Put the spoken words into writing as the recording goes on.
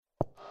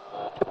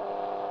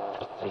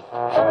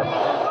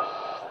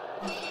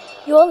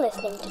You're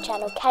listening to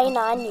Channel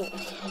K9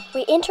 News.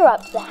 We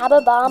interrupt the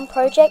Haberbarn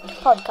Project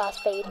podcast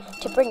feed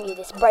to bring you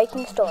this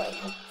breaking story.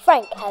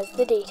 Frank has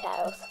the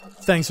details.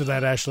 Thanks for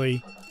that,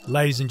 Ashley.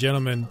 Ladies and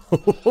gentlemen,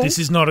 this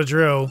is not a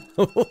drill.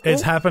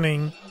 It's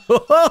happening.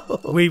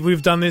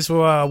 We've done this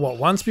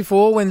once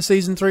before when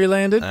season 3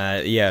 landed?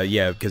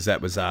 Yeah, because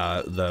that was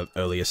the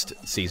earliest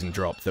season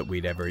drop that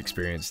we'd ever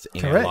experienced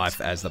in our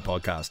life as the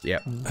podcast.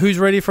 Yep. Who's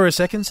ready for a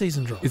second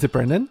season drop? Is it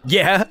Brendan?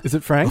 Yeah. Is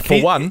it Frank?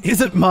 For one.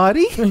 Is it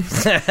Marty? I think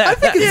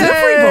it's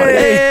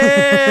everybody.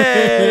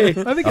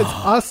 I think it's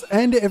us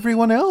and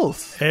everyone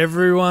else.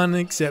 Everyone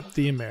except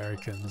the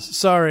Americans.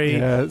 Sorry.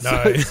 Yeah,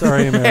 No.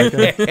 Sorry,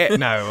 America.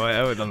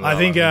 No, I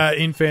think,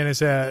 in fairness,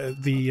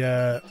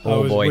 there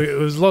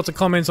was lots of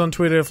comments on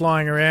Twitter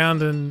flying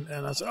around, and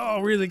I said,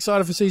 "Oh, really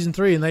excited for season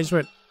 3," and they just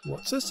went,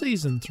 "What's a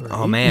season 3?"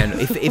 Oh man,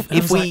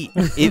 if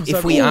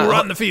we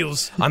run the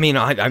fields. I'm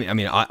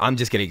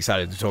just getting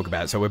excited to talk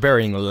about it. So we're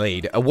burying the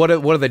lead. What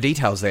are the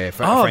details there?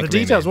 The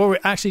details. What we're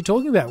actually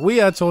talking about. We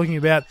are talking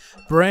about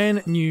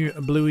brand new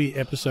Bluey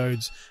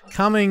episodes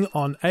coming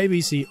on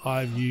ABC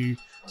iView,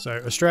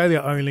 so Australia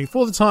only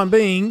for the time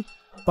being.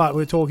 But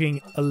we're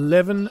talking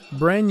 11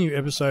 brand new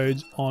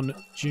episodes on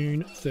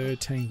June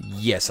 13th.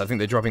 Yes, I think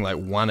they're dropping like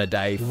one a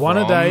day.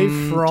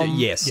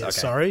 Yes. Okay.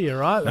 Sorry, you're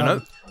right.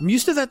 No. I'm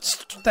used to that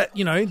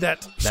streaming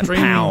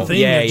thing.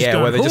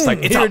 Yeah, where they're just like,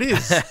 it's here up. It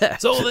is.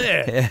 It's all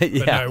there.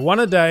 Yeah. But no, one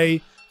a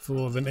day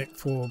for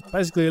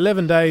basically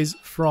 11 days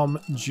from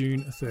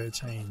June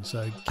 13.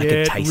 So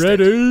get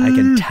ready. I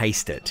can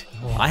taste it.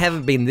 Oh. I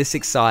haven't been this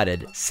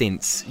excited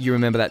since, you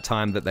remember that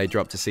time that they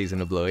dropped a season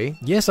of Bluey?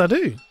 Yes, I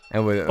do.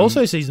 And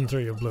also season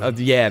 3 of Bluey.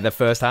 Yeah, the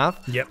first half.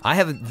 Yep. I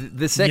haven't.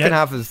 The second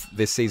half of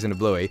this season of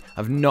Bluey,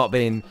 I've not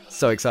been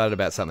so excited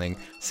about something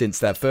since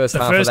that first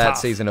half of that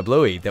season of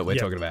Bluey that we're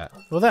talking about.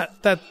 Well,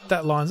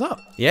 that lines up.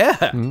 Yeah.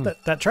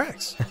 That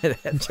tracks.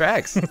 That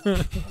tracks.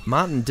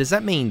 Martin, does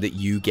that mean that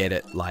you get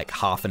it like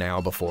half an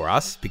hour before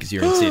us because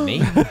you're in Sydney?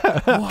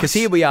 Because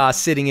here we are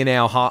sitting on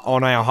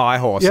our high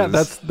horses. Yeah,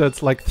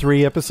 that's like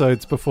 3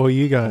 episodes before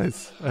you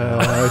guys. No,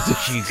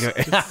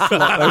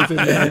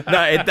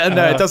 it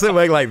doesn't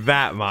work like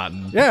that,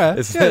 Martin. Yeah,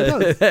 it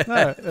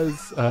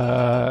does.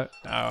 No,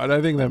 I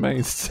don't think that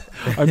means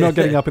I'm not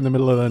getting up in the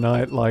middle of the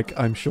night like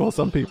I'm sure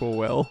some people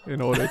will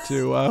in order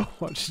to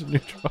watch the new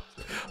drop.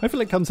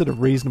 Hopefully it comes at a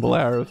reasonable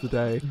hour of the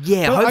day.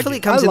 Yeah, but hopefully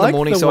it comes in the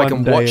morning so I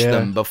can watch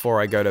them before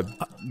I go to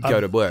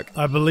work.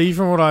 I believe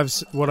from what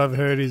I've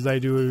heard is they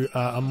do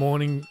a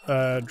morning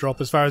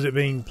drop as far as it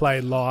being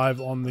played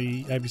live on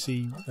the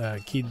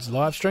ABC Kids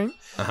live stream.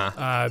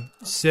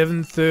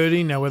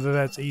 7:30. Now whether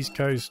that's East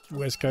Coast,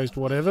 West Coast,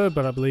 whatever,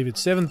 but I believe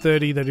it's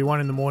 7:30. They do one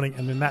in the morning,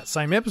 and then that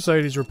same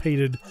episode is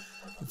repeated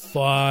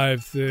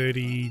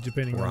 5:30,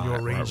 depending on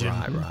your region,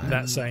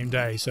 that same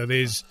day. So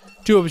there's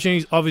 2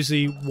 opportunities.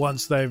 Obviously,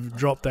 once they've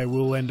dropped, they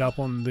will end up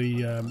on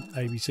the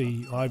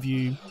ABC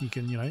iView. You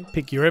can,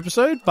 pick your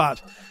episode,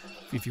 but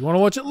if you want to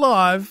watch it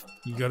live,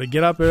 you got to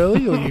get up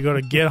early or you got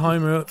to get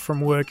home from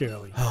work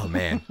early. Oh,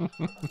 man.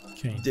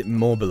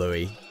 More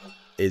Bluey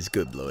is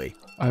good Bluey.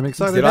 I'm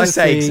excited. Did I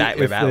say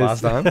exactly that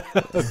last time?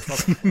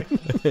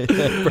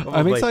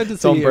 I'm excited to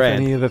see if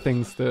any of the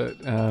things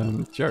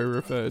that Joe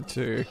referred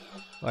to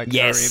are in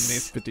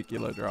this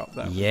particular drop.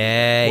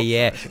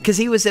 Because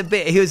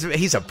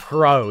he's a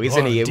pro,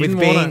 isn't he?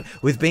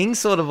 With being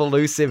sort of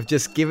elusive,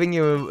 just giving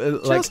you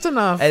just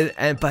enough,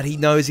 but he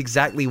knows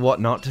exactly what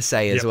not to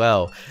say as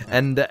well,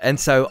 and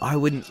so I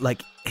wouldn't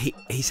like.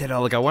 He said,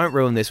 "Oh, look, I won't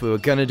ruin this. We were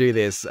going to do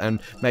this,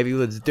 and maybe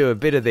we'll do a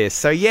bit of this."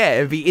 So, yeah,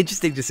 it'd be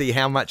interesting to see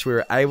how much we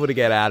were able to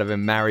get out of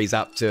him, marries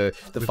up to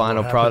the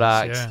final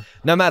product. Yeah.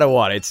 No matter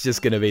what, it's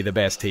just going to be the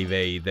best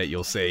TV that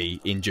you'll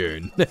see in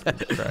June.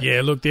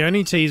 Yeah, look, the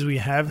only tease we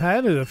have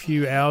had a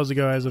few hours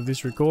ago as of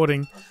this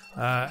recording,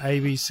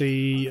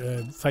 ABC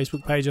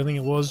Facebook page, I think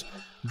it was,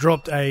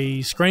 dropped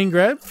a screen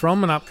grab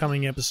from an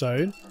upcoming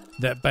episode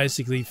that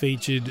basically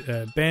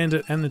featured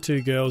Bandit and the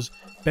 2 girls.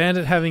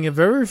 Bandit having a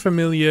very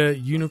familiar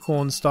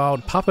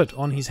unicorn-styled puppet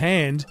on his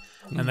hand,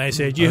 and they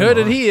said, "You heard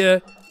it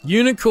here,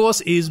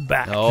 Unicorse is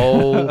back."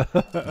 Oh,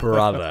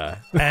 brother.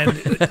 And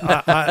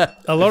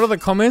a lot of the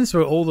comments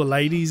were all the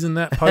ladies in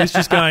that post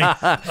just going,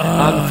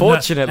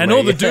 unfortunately. No. And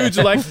all the dudes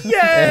are like,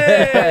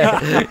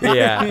 yay!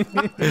 Yeah.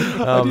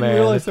 I didn't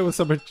realise there was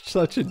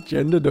such a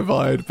gender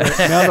divide, but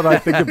now that I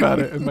think about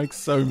it, it makes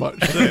so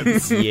much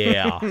sense.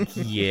 Yeah.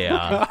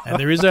 And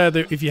there is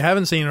if you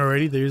haven't seen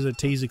already, there is a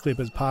teaser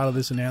clip as part of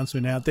this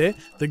announcement out there.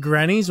 The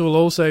grannies will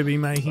also be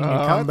making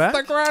a comeback.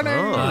 The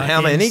grannies!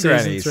 How many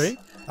grannies?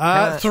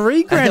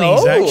 3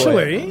 grannies,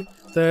 actually.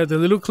 The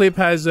little clip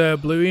has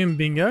Bluey and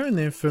Bingo in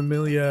their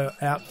familiar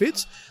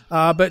outfits.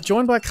 but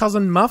joined by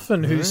cousin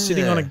Muffin, who's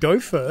sitting on a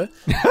gopher,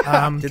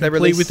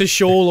 complete with the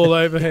shawl all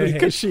over her head.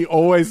 Because she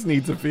always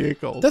needs a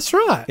vehicle. That's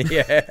right.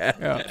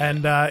 Yeah.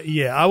 And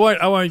I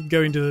won't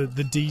go into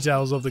the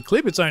details of the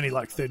clip. It's only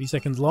like 30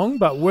 seconds long,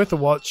 but worth a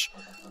watch.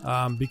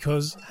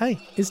 Because, hey,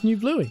 it's New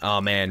Bluey.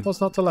 Oh, man.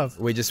 What's not to love?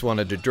 We just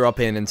wanted to drop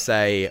in and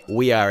say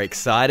we are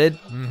excited.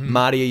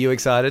 Marty, are you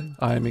excited?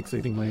 I'm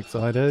exceedingly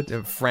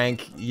excited.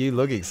 Frank, you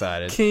look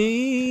excited.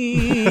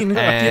 Keen. Give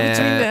it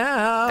to me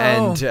now.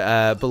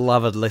 And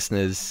beloved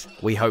listeners,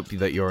 we hope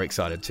that you're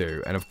excited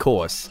too. And of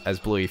course, as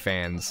Bluey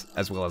fans,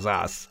 as well as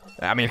us,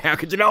 I mean, how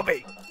could you not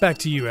be? Back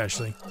to you,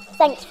 Ashley.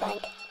 Thanks,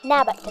 Frank.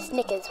 Now back to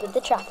Snickers with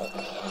the traffic.